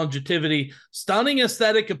 exceptional longevity, stunning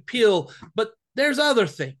aesthetic appeal. But there's other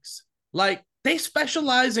things. Like they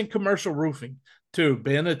specialize in commercial roofing too,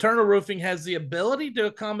 Ben. Eternal Roofing has the ability to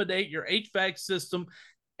accommodate your HVAC system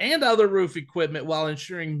and other roof equipment while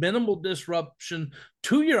ensuring minimal disruption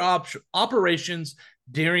to your operations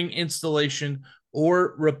during installation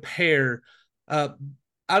or repair. I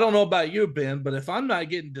don't know about you, Ben, but if I'm not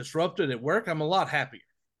getting disrupted at work, I'm a lot happier.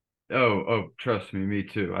 Oh, trust me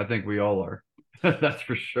too. I think we all are. That's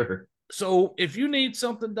for sure. So if you need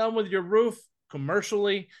something done with your roof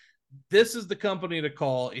commercially, this is the company to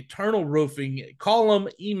call, Eternal Roofing. Call them,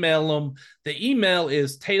 email them. The email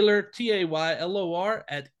is Taylor, Taylor,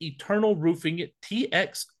 at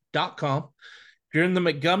eternalroofingtx.com. If you're in the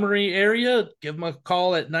Montgomery area, give them a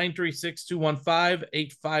call at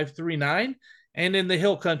 936-215-8539. And in the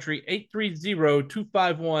Hill Country,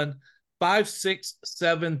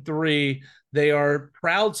 830-251-5673. They are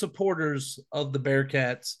proud supporters of the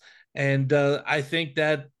Bearcats. And I think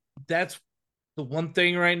that's the one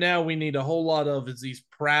thing right now we need a whole lot of is these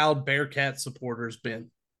proud Bearcat supporters, Ben.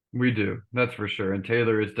 We do. That's for sure. And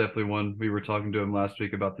Taylor is definitely one. We were talking to him last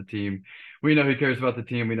week about the team. We know he cares about the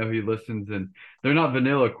team. We know he listens. And they're not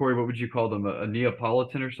vanilla. Corey, what would you call them? A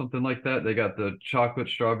Neapolitan or something like that? They got the chocolate,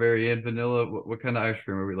 strawberry, and vanilla. What kind of ice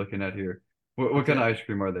cream are we looking at here? What kind of ice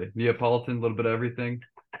cream are they? Neapolitan, a little bit of everything?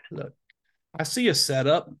 Look, I see a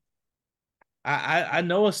setup. I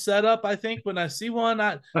know a setup, I think, when I see one.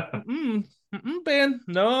 Ben,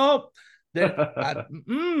 no.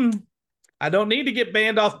 I don't need to get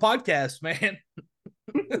banned off podcasts, man.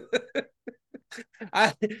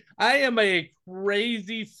 I am a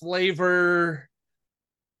crazy flavor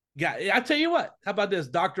guy. I tell you what, how about this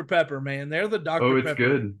Dr. Pepper, man? They're the Dr. Pepper. Oh, it's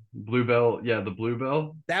good. Bluebell. Yeah, the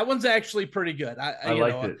Bluebell. That one's actually pretty good. I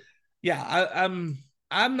liked it. Yeah,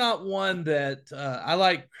 I'm not one that I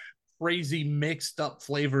like crazy mixed up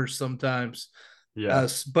flavors sometimes. Yeah.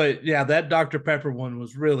 But yeah, that Dr. Pepper one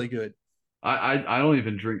was really good. I don't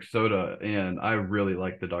even drink soda, and I really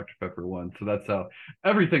like the Dr. Pepper one. So that's how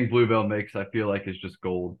everything Bluebell makes, I feel like, is just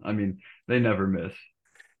gold. I mean, they never miss.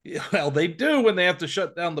 Yeah, well, they do when they have to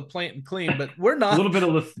shut down the plant and clean, but we're not. A little bit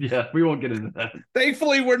of yeah, we won't get into that.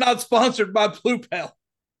 Thankfully, we're not sponsored by Bluebell.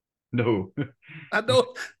 No. I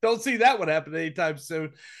don't see that one happen anytime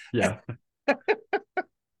soon. Yeah.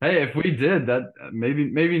 Hey, if we did that,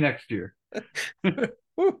 maybe next year.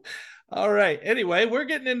 All right. Anyway, we're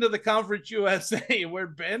getting into the Conference USA where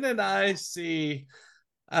Ben and I see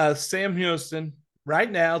Sam Houston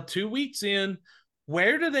right now, 2 weeks in.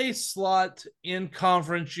 Where do they slot in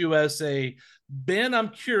Conference USA? Ben, I'm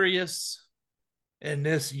curious, and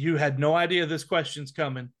you had no idea this question's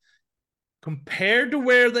coming. Compared to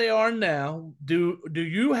where they are now, do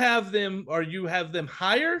you have them, or you have them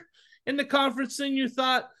higher in the conference than you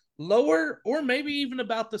thought, lower, or maybe even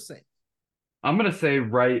about the same? I'm gonna say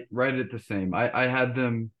right at the same. I had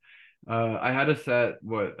them. I had us at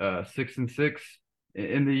 6-6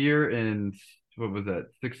 in the year, and what was that,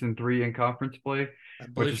 6-3 in conference play, I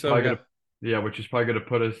believe so. which is probably gonna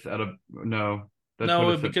put us at no, That put No,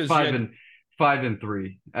 us at because five and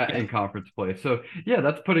three yeah. in conference play. So yeah,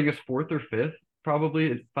 that's putting us fourth or fifth,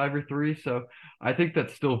 probably at 5 or 3. So I think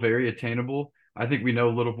that's still very attainable. I think we know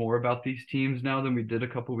a little more about these teams now than we did a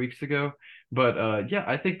couple weeks ago. But yeah,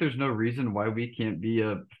 I think there's no reason why we can't be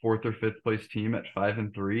a fourth or fifth place team at 5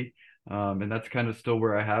 and 3. And that's kind of still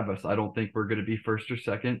where I have us. I don't think we're going to be first or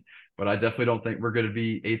second, but I definitely don't think we're going to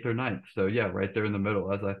be eighth or ninth. So yeah, right there in the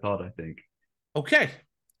middle, as I thought, I think. Okay.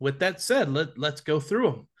 With that said, let's go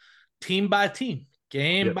through them team by team,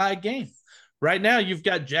 game Yep. by game. Right now, you've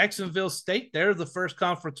got Jacksonville State. They're the first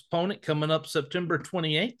conference opponent coming up September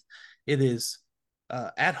 28th. It is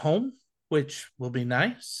at home, which will be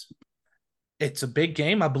nice. It's a big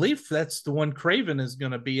game. I believe that's the one Craven is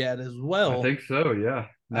going to be at as I well. think so. Yeah.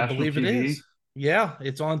 I National believe it is. TV. Yeah,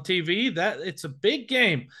 it's on TV. That it's a big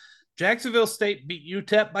game. Jacksonville State beat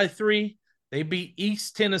UTEP by 3. They beat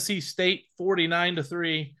East Tennessee State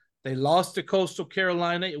 49-3. They lost to Coastal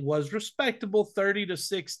Carolina. It was respectable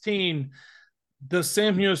 30-16. Does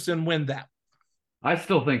Sam Houston win that? I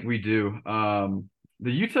still think we do.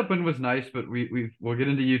 The UTEP win was nice, but we'll get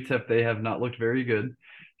into UTEP. They have not looked very good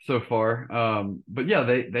so far. But yeah,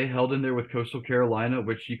 they held in there with Coastal Carolina,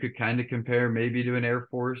 which you could kind of compare maybe to an Air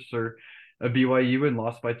Force or a BYU, and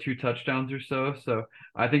lost by 2 touchdowns or so. So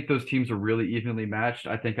I think those teams are really evenly matched.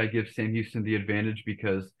 I think I give Sam Houston the advantage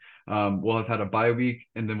because we'll have had a bye week,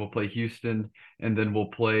 and then we'll play Houston, and then we'll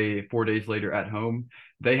play 4 days later at home.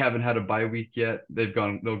 They haven't had a bye week yet. They'll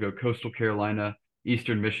go Coastal Carolina,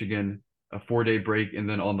 Eastern Michigan, a 4 day break, and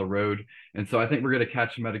then on the road. And so I think we're going to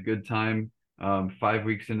catch them at a good time, 5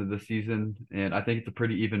 weeks into the season. And I think it's a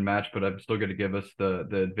pretty even match, but I'm still going to give us the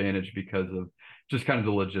advantage because of just kind of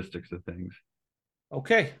the logistics of things.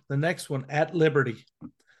 Okay, the next one at Liberty.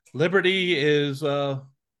 Liberty is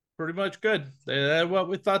pretty much good. They're what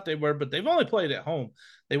we thought they were, but they've only played at home.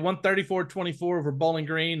 They won 34-24 over Bowling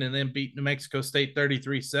Green and then beat New Mexico State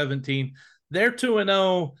 33-17. They're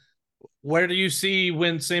 2-0. Where do you see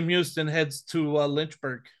when Sam Houston heads to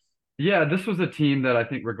Lynchburg? Yeah, this was a team that I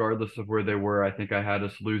think, regardless of where they were, I think I had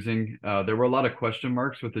us losing. There were a lot of question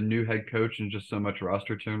marks with the new head coach and just so much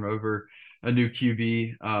roster turnover, a new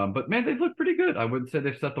QB. But man, they've looked pretty good. I wouldn't say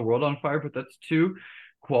they've set the world on fire, but that's 2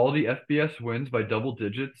 quality FBS wins by double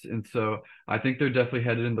digits. And so I think they're definitely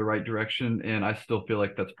headed in the right direction. And I still feel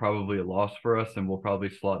like that's probably a loss for us, and we'll probably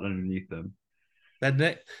slot underneath them.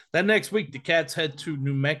 That next week, the Cats head to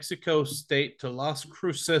New Mexico State, to Las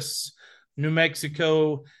Cruces, New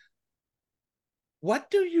Mexico.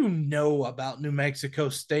 What do you know about New Mexico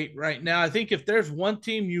State right now? I think if there's one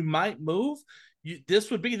team you might move,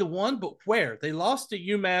 this would be the one, but where? They lost to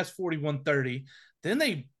UMass 41-30. Then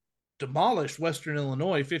they demolished Western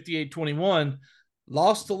Illinois 58-21,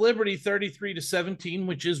 lost to Liberty 33-17,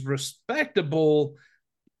 which is respectable.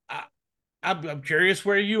 I'm curious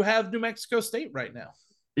where you have New Mexico State right now.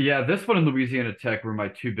 Yeah, this one and Louisiana Tech were my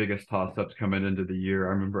 2 biggest toss-ups coming into the year. I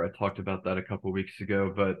remember I talked about that a couple weeks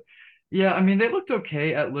ago, but yeah, I mean they looked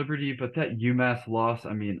okay at Liberty, but that UMass loss,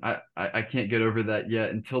 I mean, I can't get over that yet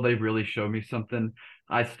until they really show me something.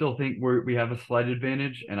 I still think we have a slight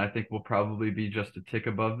advantage, and I think we'll probably be just a tick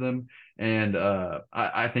above them. And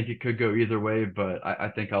I think it could go either way, but I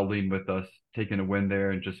think I'll lean with us taking a win there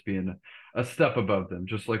and just being a step above them,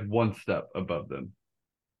 just like one step above them.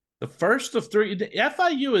 The first of 3.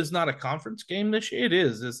 FIU is not a conference game this year. It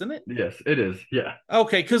is, isn't it? Yes, it is. Yeah.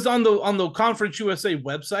 Okay, because on the Conference USA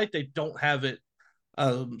website, they don't have it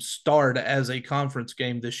starred as a conference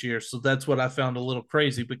game this year. So that's what I found a little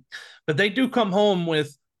crazy. But they do come home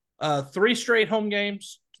with 3 straight home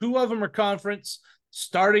games. 2 of them are conference,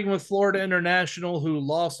 starting with Florida International, who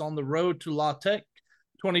lost on the road to La Tech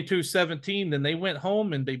 22-17. Then they went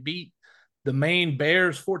home and they beat the Maine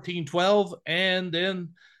Bears 14-12. And then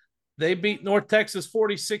they beat North Texas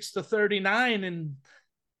 46-39. And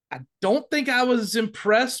I don't think I was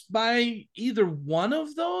impressed by either one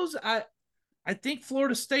of those. I think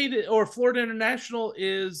Florida State or Florida International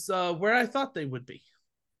is where I thought they would be.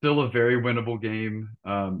 Still a very winnable game.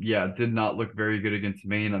 Yeah, did not look very good against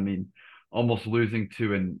Maine. I mean, almost losing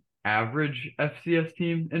to an average FCS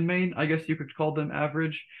team in Maine. I guess you could call them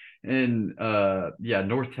average. And yeah,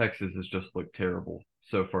 North Texas has just looked terrible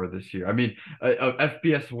so far this year. I mean, a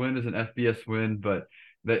FBS win is an FBS win, but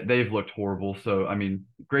they've looked horrible. So, I mean,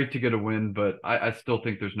 great to get a win, but I still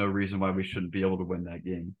think there's no reason why we shouldn't be able to win that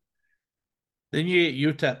game. Then you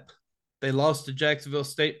get UTEP. They lost to Jacksonville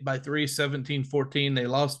State by 3, 17-14. They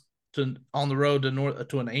lost on the road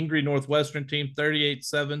to an angry Northwestern team,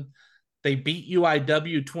 38-7. They beat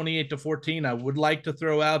UIW 28-14. I would like to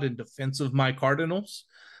throw out in defense of my Cardinals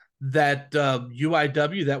that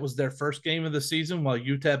UIW, that was their first game of the season, while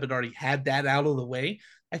UTEP had already had that out of the way.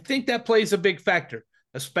 I think that plays a big factor, It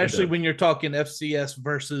especially does. when you're talking FCS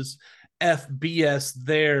versus FBS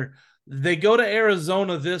there. They go to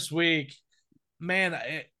Arizona this week. Man,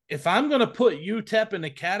 if I'm going to put UTEP in a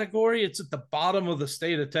category, it's at the bottom of the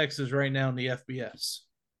state of Texas right now in the FBS.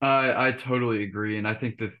 I totally agree, and I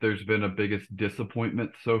think that there's been a biggest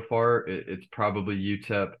disappointment so far. It's probably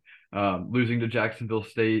UTEP losing to Jacksonville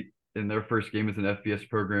State in their first game as an FBS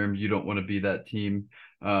program. You don't want to be that team.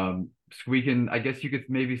 Squeaking, I guess you could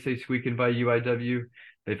maybe say squeaking by UIW.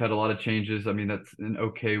 They've had a lot of changes. I mean, that's an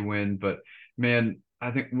okay win, but man, I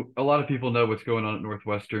think a lot of people know what's going on at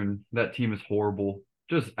Northwestern. That team is horrible,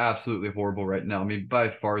 just absolutely horrible right now. I mean, by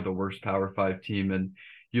far the worst Power Five team, and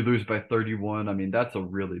you lose by 31. I mean, that's a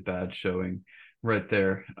really bad showing right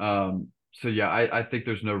there. So yeah, I think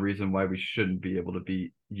there's no reason why we shouldn't be able to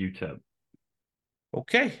beat UTEP.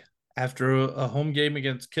 Okay. After a home game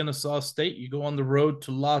against Kennesaw State, you go on the road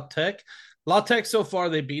to La Tech. La Tech, so far,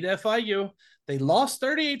 they beat FIU. They lost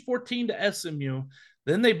 38-14 to SMU.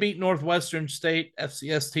 Then they beat Northwestern State,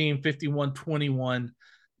 FCS team, 51-21.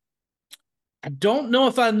 I don't know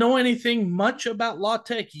if I know anything much about La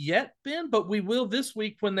Tech yet, Ben, but we will this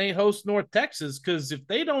week when they host North Texas. Because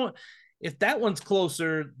if that one's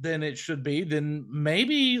closer than it should be, then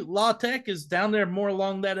maybe La Tech is down there more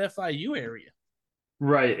along that FIU area.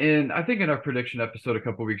 Right. And I think in our prediction episode a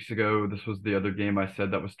couple weeks ago, this was the other game I said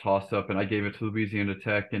that was toss up, and I gave it to Louisiana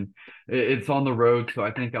Tech, and it's on the road. So I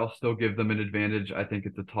think I'll still give them an advantage. I think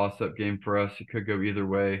it's a toss up game for us. It could go either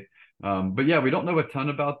way. But yeah, we don't know a ton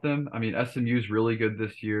about them. I mean, SMU's really good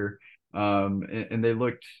this year. And they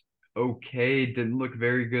looked okay, didn't look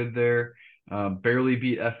very good there. Barely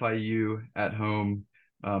beat FIU at home.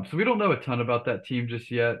 So we don't know a ton about that team just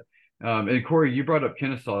yet. And Corey, you brought up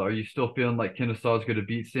Kennesaw. Are you still feeling like Kennesaw is going to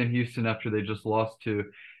beat Sam Houston after they just lost to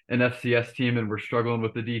an FCS team and were struggling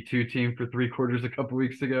with the D2 team for 3/4 a couple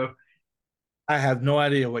weeks ago? I have no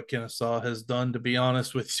idea what Kennesaw has done, to be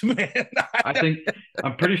honest with you, man. I think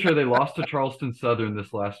I'm pretty sure they lost to Charleston Southern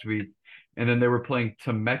this last week, and then they were playing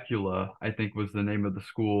Temecula, I think was the name of the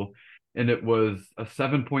school, and it was a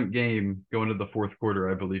 7-point game going to the fourth quarter,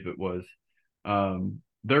 I believe it was.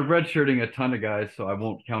 They're redshirting a ton of guys, so I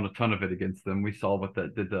won't count a ton of it against them. We saw what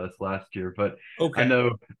that did to us last year, but I Okay.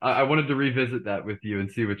 know I wanted to revisit that with you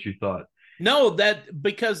and see what you thought. No, that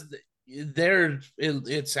because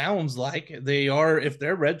it sounds like they are, if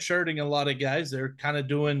they're redshirting a lot of guys, they're kind of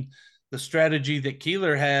doing the strategy that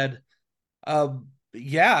Keeler had.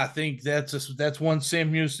 Yeah, I think that's one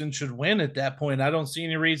Sam Houston should win at that point. I don't see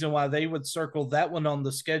any reason why they would circle that one on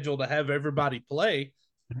the schedule to have everybody play.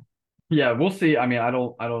 Yeah, we'll see. I mean, I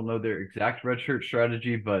don't know their exact redshirt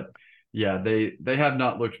strategy, but yeah, they have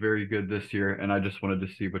not looked very good this year, and I just wanted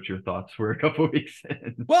to see what your thoughts were a couple weeks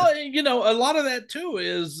in. Well, a lot of that too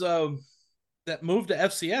is that move to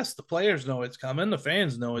FCS. The players know it's coming. The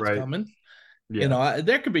fans know it's Right. coming. Yeah.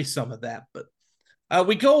 There could be some of that, but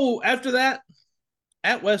we go after that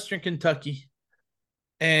at Western Kentucky,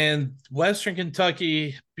 and Western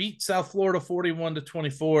Kentucky beat South Florida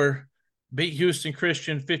 41-24, beat Houston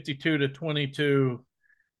Christian 52-22.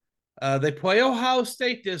 They play Ohio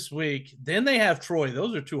State this week. Then they have Troy.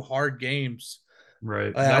 Those are two hard games.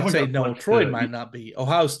 Right. That I'd one say got no, flexed Troy to might not be.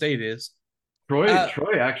 Ohio State is. Troy. Uh,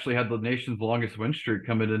 Troy actually had the nation's longest win streak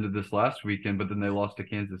coming into this last weekend, but then they lost to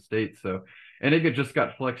Kansas State. So, and it just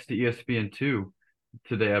got flexed to ESPN2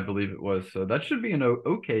 today, I believe it was. So that should be an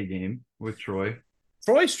okay game with Troy.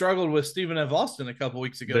 Troy struggled with Stephen F. Austin a couple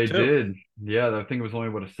weeks ago They too. did. Yeah, I think it was only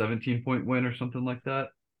what, a 17-point win or something like that.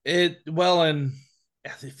 And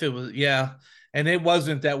if it was, yeah, and it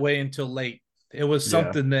wasn't that way until late. It was Yeah.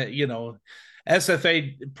 something that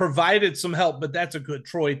SFA provided some help, but that's a good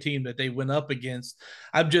Troy team that they went up against.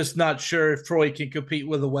 I'm just not sure if Troy can compete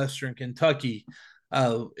with a Western Kentucky.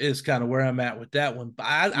 Is kind of where I'm at with that one. But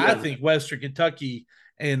I Yeah. think Western Kentucky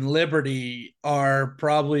and Liberty are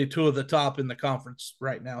probably two of the top in the conference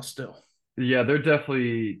right now still. Yeah, they're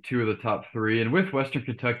definitely two of the top three. And with Western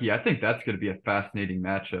Kentucky, I think that's going to be a fascinating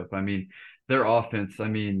matchup. I mean, their offense, I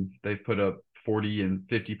mean, they've put up 40 and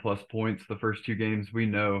 50 plus points the first two games. We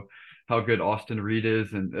know how good Austin Reed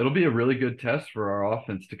is, and it'll be a really good test for our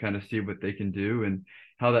offense to kind of see what they can do and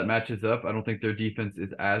how that matches up. I don't think their defense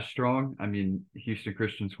is as strong. I mean, Houston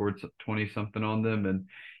Christian scored 20 something on them, and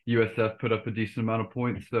USF put up a decent amount of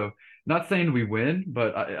points. So not saying we win,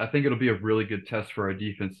 but I think it'll be a really good test for our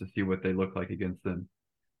defense to see what they look like against them.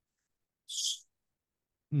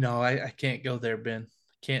 No, I can't go there, Ben.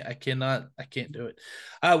 I can't do it.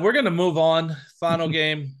 We're gonna move on. Final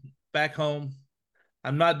game back home.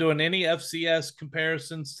 I'm not doing any FCS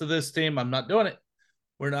comparisons to this team. I'm not doing it.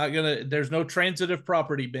 We're not gonna. There's no transitive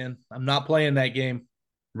property, Ben. I'm not playing that game.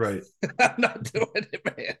 Right. I'm not doing it,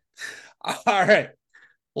 man. All right.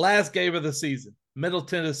 Last game of the season, Middle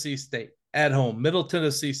Tennessee State at home. Middle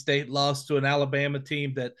Tennessee State lost to an Alabama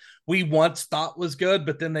team that we once thought was good,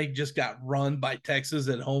 but then they just got run by Texas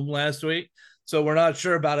at home last week. So we're not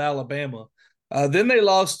sure about Alabama. Then they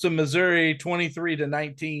lost to Missouri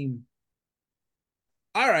 23-19.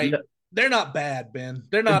 All right. Yeah. They're not bad, Ben.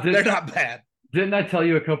 They're Did, not bad. didn't I tell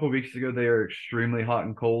you a couple weeks ago they are extremely hot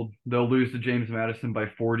and cold? They'll lose to James Madison by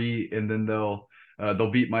 40, and then they'll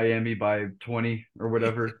beat Miami by 20 or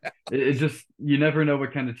whatever. It just you never know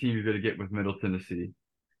what kind of team you're going to get with Middle Tennessee.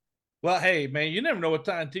 Well, hey, man, you never know what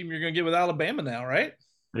kind of team you're going to get with Alabama now, right?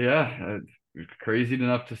 Yeah, crazy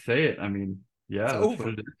enough to say it. I mean, It's yeah, that's what over.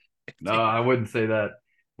 it is. No, I wouldn't say that.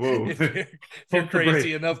 Whoa, If you're pump the crazy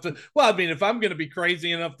brakes. enough to, well, I mean, if I'm going to be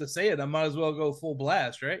crazy enough to say it, I might as well go full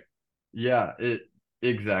blast, right? Yeah, it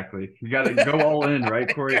exactly. You got to go all in,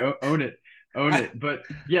 right, Corey? Own it, own I, it. But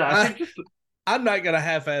yeah, I I, think just I'm not going to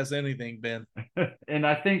half-ass anything, Ben. and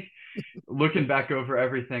I think looking back over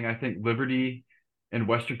everything, I think Liberty and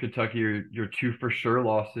Western Kentucky are your two for sure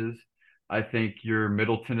losses. I think your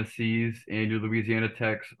Middle Tennessees and your Louisiana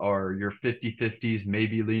Techs are your 50-50s,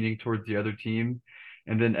 maybe leaning towards the other team.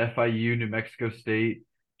 And then FIU, New Mexico State,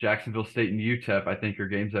 Jacksonville State, and UTEP, I think are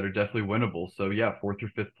games that are definitely winnable. So yeah, fourth or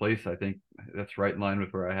fifth place, I think that's right in line with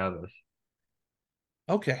where I have us.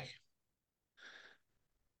 Okay.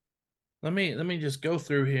 Let me just go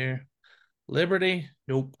through here. Liberty,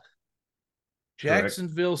 nope. Correct.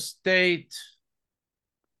 Jacksonville State,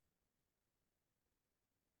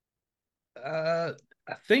 I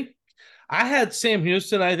think I had Sam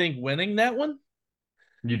Houston, I think, winning that one.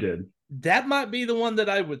 You did. That might be the one that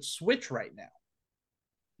I would switch right now.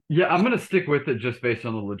 Yeah, I'm gonna stick with it just based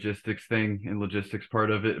on the logistics thing and logistics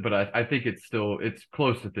part of it, but I think it's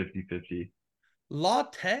close to 50-50. La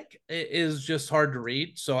Tech is just hard to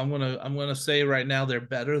read, so I'm gonna say right now they're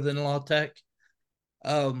better than La Tech.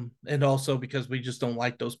 And also because we just don't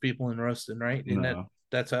like those people in Ruston, right? And No,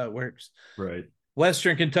 that's how it works. right.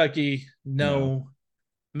 Western Kentucky, No, no.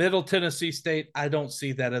 Middle Tennessee State, I don't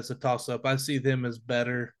see that as a toss up. I see them as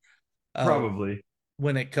better probably.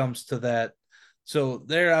 when it comes to that. So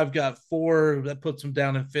there I've got four that puts them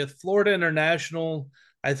down in fifth. Florida International,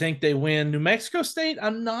 I think they win. New Mexico State,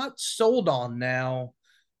 I'm not sold on now.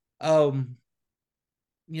 Um,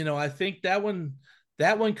 I think that one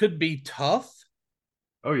could be tough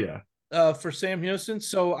Oh yeah. for Sam Houston.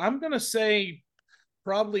 So I'm gonna say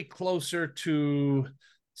probably closer to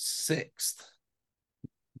sixth.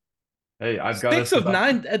 Hey, I've got Six us of about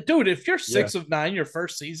nine, dude. If you're yeah. 6 of 9 your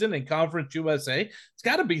first season in Conference USA, it's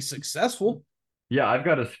got to be successful. Yeah, I've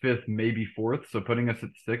got us fifth, maybe fourth. So putting us at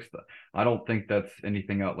sixth, I don't think that's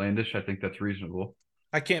anything outlandish. I think that's reasonable.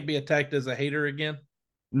 I can't be attacked as a hater again.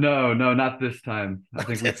 No, no, not this time. I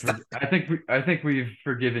think That's not- I think we've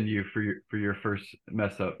forgiven you for your first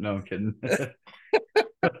mess up. No, I'm kidding.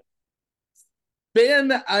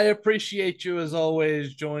 Ben, I appreciate you as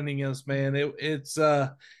always joining us, man. It's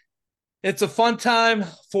a fun time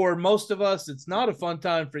for most of us. It's not a fun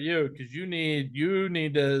time for you because you need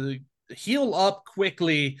to heal up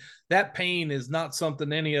quickly. That pain is not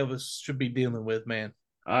something any of us should be dealing with, man.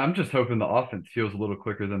 I'm just hoping the offense heals a little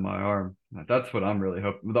quicker than my arm. That's what I'm really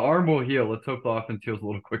hoping. The arm will heal. Let's hope the offense heals a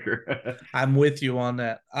little quicker. I'm with you on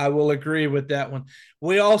that. I will agree with that one.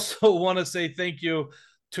 We also want to say thank you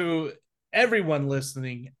to everyone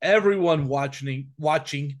listening, everyone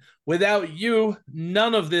watching. Without you,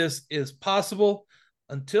 none of this is possible.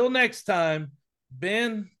 Until next time,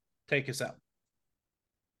 Ben, take us out.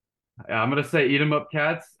 I'm gonna say eat 'em up,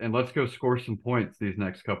 cats, and let's go score some points these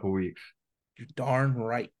next couple weeks. You're darn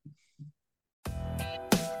right.